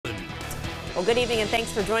Well, good evening and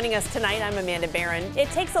thanks for joining us tonight. I'm Amanda Barron. It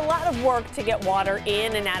takes a lot of work to get water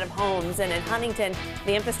in and out of homes, and in Huntington,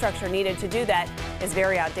 the infrastructure needed to do that is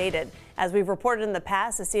very outdated. As we've reported in the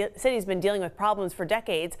past, the city's been dealing with problems for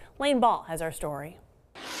decades. Lane Ball has our story.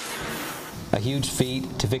 A huge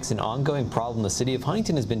feat to fix an ongoing problem the city of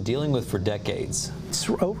Huntington has been dealing with for decades. It's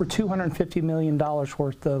over $250 million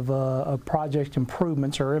worth of project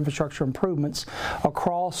improvements or infrastructure improvements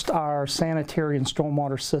across our sanitary and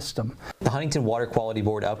stormwater system. The Huntington Water Quality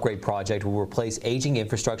Board upgrade project will replace aging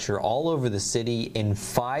infrastructure all over the city in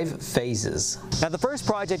 5 phases. Now, the first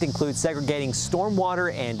project includes segregating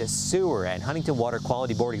stormwater and sewer, and Huntington Water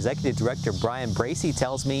Quality Board Executive Director Brian Bracey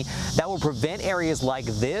tells me that will prevent areas like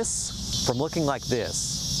this from looking like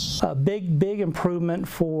this. A big improvement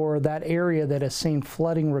for that area that has seen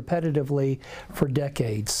flooding repetitively for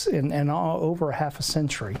decades and over half a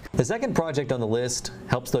century. The second project on the list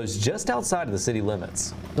helps those just outside of the city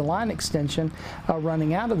limits. The line extension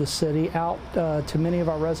running out of the city out to many of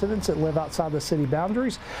our residents that live outside the city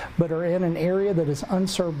boundaries but are in an area that is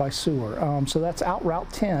unserved by sewer. So that's out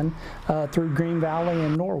Route 10 through Green Valley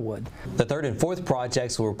and Norwood. The third and fourth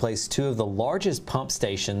projects will replace 2 of the largest pump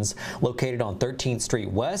stations located on 13th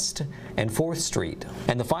Street West and 4th Street.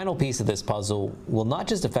 And the final piece of this puzzle will not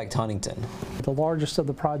just affect Huntington. The largest of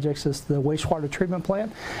the projects is the wastewater treatment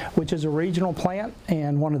plant, which is a regional plant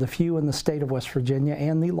and one of the few in the state of West Virginia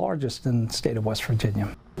and the largest in the state of West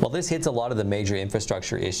Virginia. While this hits a lot of the major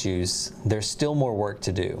infrastructure issues, there's still more work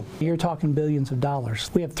to do. You're talking billions of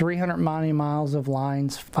dollars. We have 390 miles of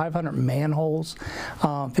lines, 500 manholes,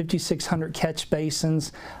 5,600 catch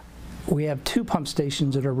basins. We have 2 pump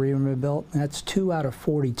stations that are being rebuilt. That's 2 out of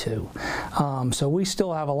 42. So we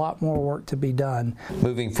still have a lot more work to be done.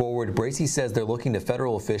 Moving forward, Bracey says they're looking to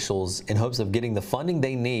federal officials in hopes of getting the funding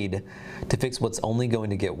they need to fix what's only going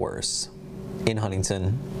to get worse. In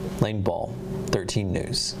Huntington, Lane Ball, 13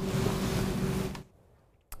 News.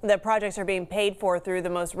 The projects are being paid for through the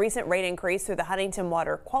most recent rate increase through the Huntington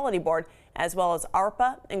Water Quality Board, as well as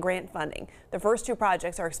ARPA and grant funding. The first 2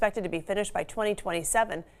 projects are expected to be finished by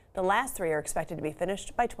 2027. The last 3 are expected to be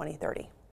finished by 2030.